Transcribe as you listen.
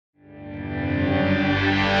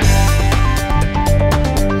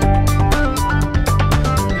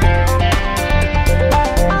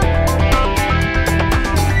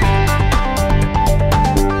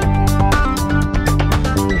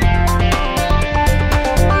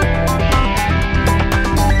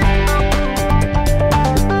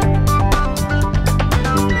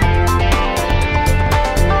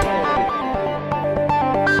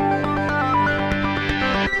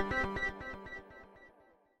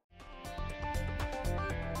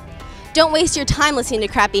Don't waste your time listening to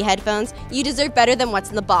crappy headphones. You deserve better than what's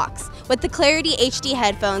in the box. With the Clarity HD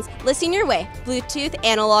headphones, listen your way, Bluetooth,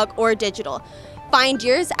 analog, or digital. Find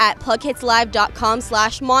yours at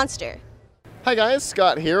PLUGHITZLive.com/monster. Hi guys,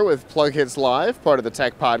 Scott here with PLUGHITZ Live, part of the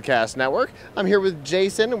Tech Podcast Network. I'm here with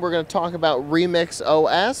Jason, and we're going to talk about Remix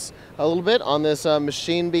OS a little bit on this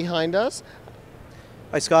machine behind us.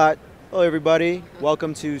 Hi Scott. Hello everybody.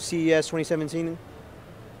 Welcome to CES 2017.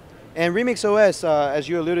 And Remix OS, as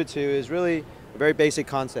you alluded to, is really a very basic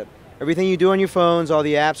concept. Everything you do on your phones, all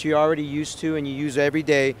the apps you're already used to and you use every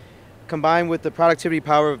day, combined with the productivity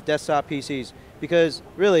power of desktop PCs. Because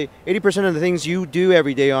really, 80% of the things you do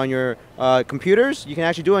every day on your computers, you can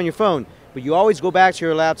actually do on your phone. But you always go back to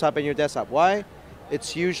your laptop and your desktop. Why?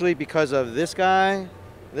 It's usually because of this guy,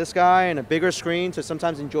 and a bigger screen to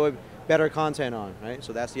sometimes enjoy better content on, right?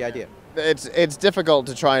 So that's the idea. It's difficult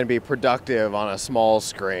to try and be productive on a small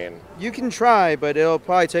screen. You can try, but it'll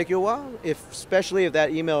probably take you a while, especially if that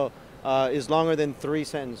email is longer than 3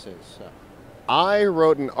 sentences. So. I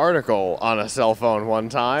wrote an article on a cell phone one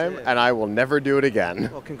time, and I will never do it again.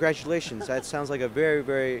 Well, congratulations. That sounds like a very,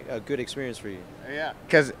 very good experience for you. Yeah.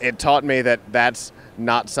 Because it taught me that that's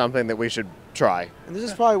not something that we should try. And this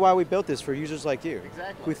is probably why we built this, for users like you.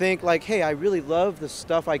 Exactly. Who think like, hey, I really love the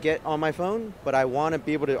stuff I get on my phone, but I want to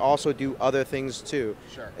be able to also do other things too.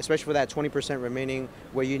 Sure. Especially for that 20% remaining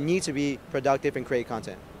where you need to be productive and create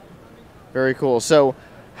content. Very cool. So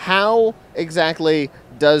how exactly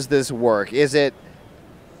does this work? Is it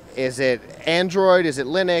Android? Is it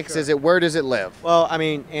Linux? Sure. Where does it live? Well, I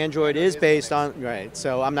mean, Android is based on, right,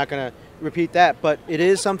 so I'm not going to repeat that, but it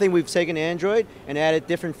is something we've taken to Android and added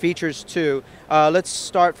different features to. Let's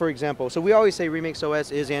start, for example. So we always say Remix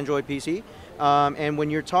OS is Android PC, and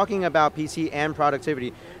when you're talking about PC and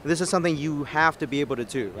productivity, this is something you have to be able to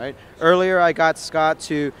do, right? Earlier, I got Scott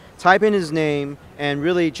to type in his name and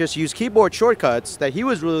really just use keyboard shortcuts that he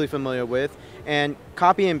was really familiar with and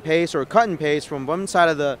copy and paste or cut and paste from one side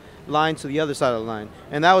of the line to the other side of the line.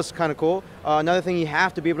 And that was kind of cool. Another thing you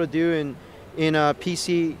have to be able to do in a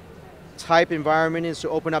PC type environment is to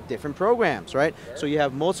open up different programs, right? So you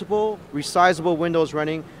have multiple resizable windows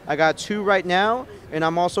running. I got 2 right now, and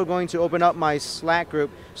I'm also going to open up my Slack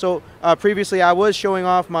group. So previously I was showing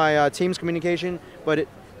off my Teams communication, but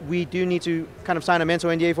we do need to kind of sign a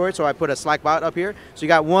mental NDA for it, so I put a Slack bot up here. So you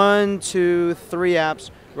got 1, 2, 3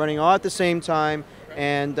 apps running all at the same time,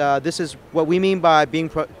 and this is what we mean by being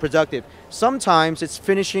productive. Sometimes it's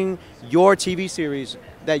finishing your TV series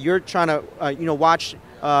that you're trying to watch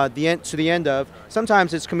to the end of.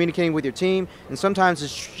 Sometimes it's communicating with your team, and sometimes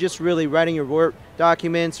it's just really writing your Word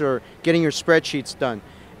documents or getting your spreadsheets done.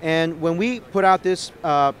 And when we put out this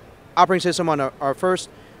operating system on our first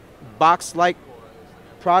box-like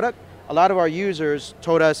product, a lot of our users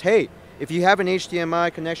told us, hey, if you have an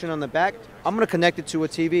HDMI connection on the back, I'm going to connect it to a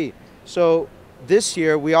TV. So this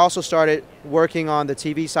year, we also started working on the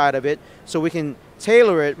TV side of it so we can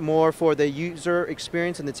tailor it more for the user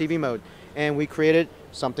experience in the TV mode. And we created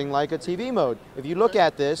something like a TV mode. If you look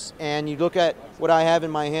at this and you look at what I have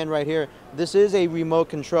in my hand right here, this is a remote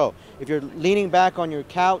control. If you're leaning back on your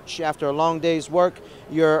couch after a long day's work,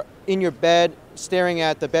 you're in your bed staring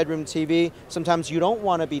at the bedroom TV, sometimes you don't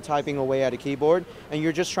want to be typing away at a keyboard and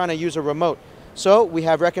you're just trying to use a remote. So we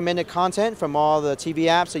have recommended content from all the TV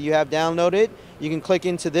apps that you have downloaded. You can click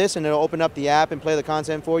into this and it'll open up the app and play the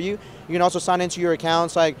content for you. You can also sign into your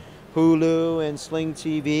accounts like Hulu and Sling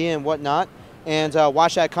TV and whatnot and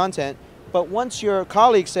watch that content. But once your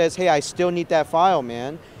colleague says, hey, I still need that file,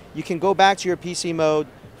 man, you can go back to your PC mode,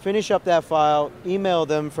 finish up that file, email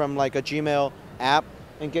them from like a Gmail app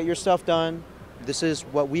and get your stuff done. This is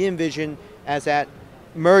what we envision as that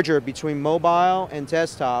merger between mobile and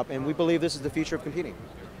desktop, and we believe this is the future of computing.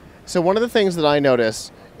 So one of the things that I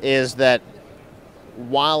notice is that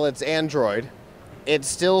while it's Android, it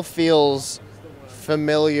still feels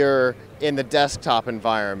familiar in the desktop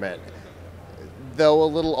environment, though a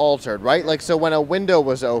little altered, right? Like, so when a window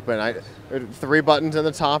was open, 3 buttons in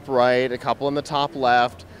the top right, a couple in the top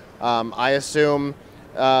left. I assume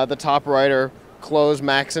the top right are close,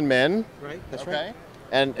 max, and min. Right, that's okay. right.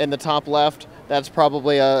 And in the top left, that's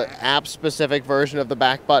probably a app-specific version of the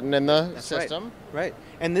back button in the system. Right.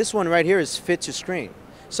 And this one right here is fit to screen.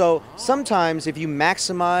 So sometimes if you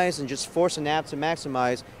maximize and just force an app to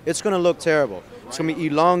maximize, it's going to look terrible. It's going to be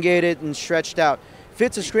elongated and stretched out.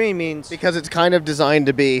 Fit to screen means... Because it's kind of designed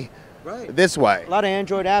to be this way. A lot of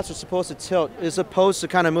Android apps are supposed to tilt. It's supposed to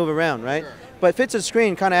kind of move around, right? Sure. But fit to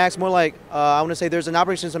screen kind of acts more like, I want to say there's an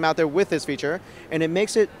operating system out there with this feature, and it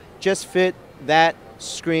makes it just fit that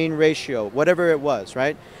screen ratio, whatever it was,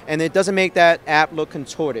 right? And it doesn't make that app look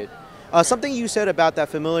contorted. Something you said about that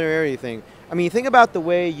familiarity thing. I mean, think about the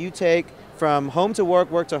way you take from home to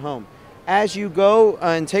work, work to home. As you go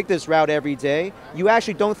and take this route every day, you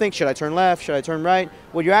actually don't think, should I turn left, should I turn right?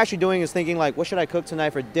 What you're actually doing is thinking like, what should I cook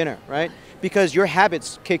tonight for dinner, right? Because your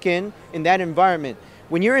habits kick in that environment.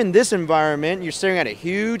 When you're in this environment, you're staring at a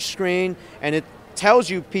huge screen and it tells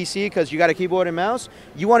you PC because you got a keyboard and mouse.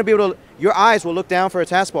 You want to be able to, your eyes will look down for a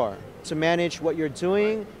taskbar to manage what you're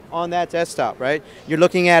doing on that desktop, right? You're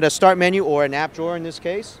looking at a start menu or an app drawer in this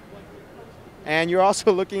case. And you're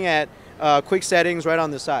also looking at quick settings right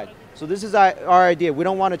on the side. So this is our idea. We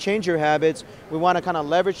don't want to change your habits. We want to kind of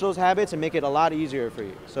leverage those habits and make it a lot easier for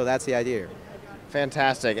you. So that's the idea.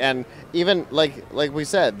 Fantastic. And even like we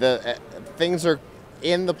said, the things are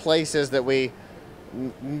in the places that we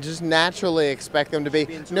just naturally expect them to be,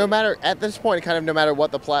 no matter, at this point, kind of no matter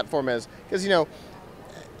what the platform is. Because, you know,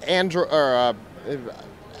 Android or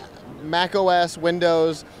Mac OS,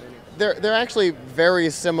 Windows, they're actually very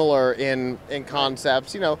similar in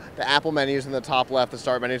concepts. You know, the Apple menus in the top left, the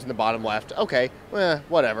start menus in the bottom left. Okay,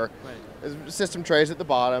 whatever. Right. System trays at the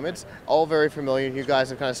bottom. It's all very familiar. You guys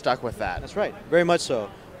have kind of stuck with that. That's right, very much so.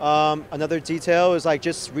 Another detail is like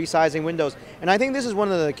just resizing windows. And I think this is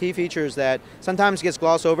one of the key features that sometimes gets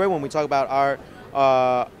glossed over when we talk about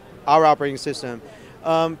our operating system.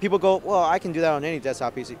 People go, well, I can do that on any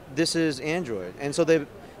desktop PC. This is Android. And so the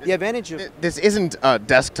advantage of... This isn't a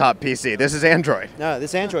desktop PC. This is Android. No,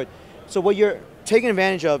 this is Android. So what you're taking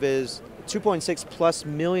advantage of is 2.6 plus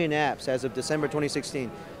million apps as of December 2016.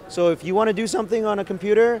 So if you want to do something on a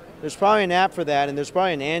computer, there's probably an app for that, and there's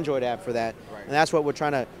probably an Android app for that. Right. And that's what we're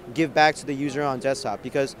trying to give back to the user on desktop,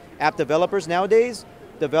 because app developers nowadays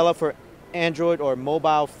develop for Android or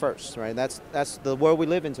mobile first, right? That's the world we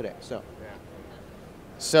live in today. So,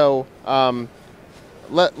 So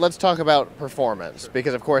let's talk about performance,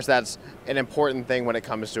 because of course that's an important thing when it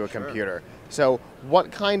comes to a computer. So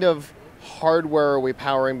what kind of hardware are we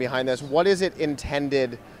powering behind this? What is it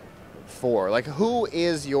intended for? Like, who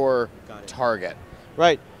is your target?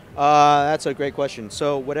 Right. That's a great question.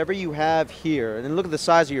 So whatever you have here, and then look at the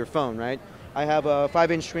size of your phone, right? I have a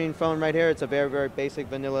 5-inch screen phone right here. It's a very, very basic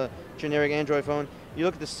vanilla generic Android phone. You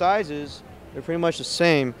look at the sizes, they're pretty much the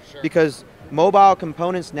same, because mobile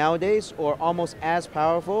components nowadays are almost as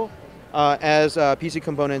powerful as PC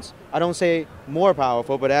components. I don't say more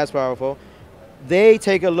powerful, but as powerful. They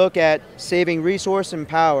take a look at saving resource and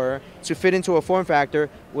power to fit into a form factor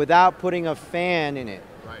without putting a fan in it.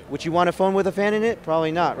 Right. Would you want a phone with a fan in it?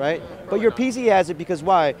 Probably not, right? But your PC has it because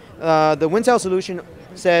why? The Wintel solution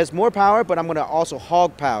says more power, but I'm going to also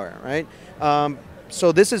hog power, right?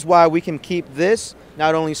 So this is why we can keep this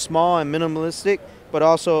not only small and minimalistic, but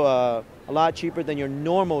also a lot cheaper than your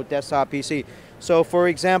normal desktop PC. So for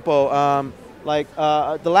example,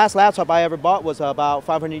 the last laptop I ever bought was about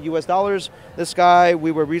 $500 US. This guy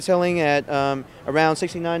we were retailing at around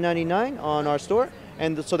 $69.99 on our store,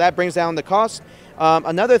 and so that brings down the cost.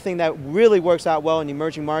 Another thing that really works out well in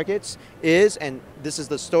emerging markets is, and this is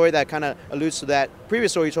the story that kind of alludes to that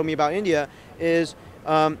previous story you told me about India, is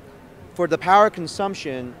for the power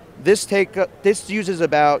consumption, this uses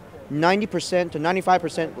about 90% to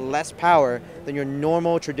 95% less power than your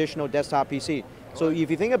normal traditional desktop PC. So if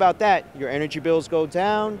you think about that, your energy bills go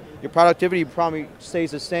down, your productivity probably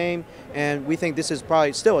stays the same, and we think this is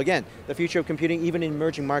probably still, again, the future of computing, even in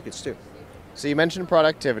emerging markets too. So you mentioned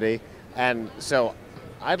productivity, and so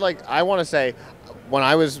I want to say, when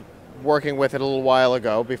I was working with it a little while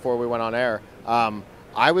ago, before we went on air,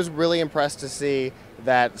 I was really impressed to see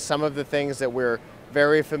that some of the things that we're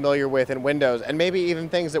very familiar with in Windows, and maybe even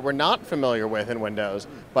things that we're not familiar with in Windows,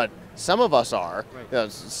 but some of us are, right. You know,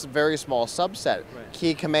 it's a very small subset, right.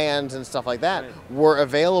 Key commands and stuff like that, right. Were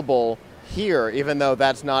available here, even though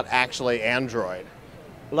that's not actually Android.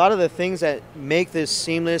 A lot of the things that make this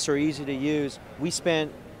seamless or easy to use, we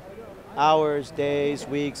spent hours, days,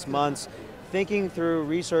 weeks, months thinking through,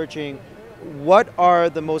 researching what are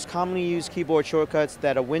the most commonly used keyboard shortcuts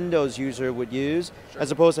that a Windows user would use, sure. As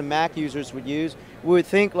opposed to Mac users would use. We would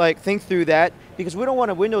think through that, because we don't want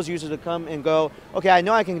a Windows user to come and go, okay, I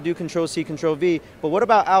know I can do Control-C, Control-V, but what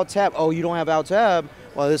about Alt-Tab? Oh, you don't have Alt-Tab?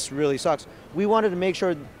 Well, this really sucks. We wanted to make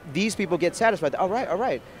sure these people get satisfied. All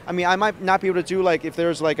right. I mean, I might not be able to do, like, if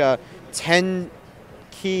there's like a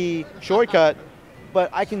 10-key shortcut, but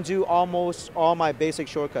I can do almost all my basic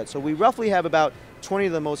shortcuts. So we roughly have about 20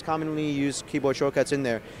 of the most commonly used keyboard shortcuts in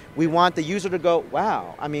there. We want the user to go,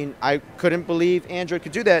 wow, I mean, I couldn't believe Android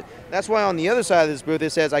could do that. That's why on the other side of this booth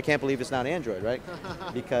it says, I can't believe it's not Android, right?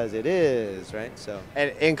 Because it is, right? So,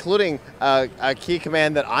 and including a key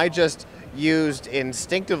command that I just used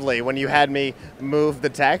instinctively when you had me move the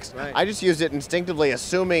text. Right. I just used it instinctively,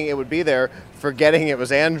 assuming it would be there, forgetting it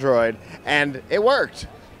was Android, and it worked.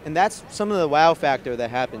 And that's some of the wow factor that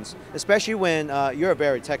happens, especially when you're a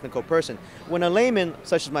very technical person. When a layman,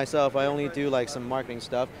 such as myself, I only do like some marketing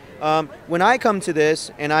stuff. When I come to this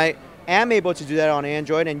and I am able to do that on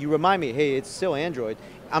Android, and you remind me, hey, it's still Android,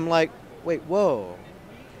 I'm like, wait, whoa.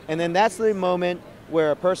 And then that's the moment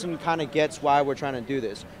where a person kind of gets why we're trying to do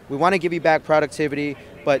this. We want to give you back productivity,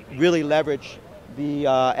 but really leverage the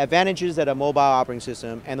advantages that a mobile operating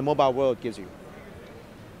system and the mobile world gives you.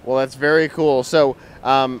 Well, that's very cool. So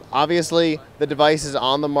obviously the device is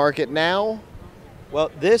on the market now. Well,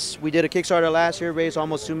 we did a Kickstarter last year, raised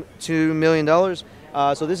almost $2 million.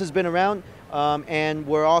 So this has been around, and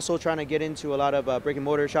we're also trying to get into a lot of brick and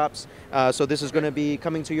mortar shops. So this is going to be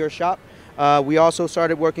coming to your shop. We also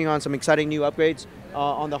started working on some exciting new upgrades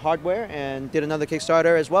on the hardware and did another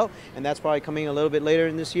Kickstarter as well. And that's probably coming a little bit later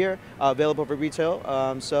in this year, available for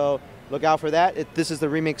retail. So look out for that. This is the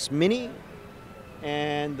Remix Mini.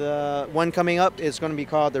 And the one coming up is going to be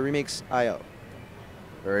called the Remix IO.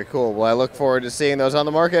 Very cool. Well, I look forward to seeing those on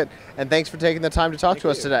the market. And thanks for taking the time to talk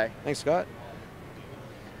to us today. Thanks, Scott.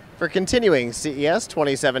 For continuing CES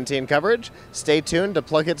 2017 coverage, stay tuned to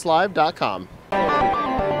PLUGHITZlive.com.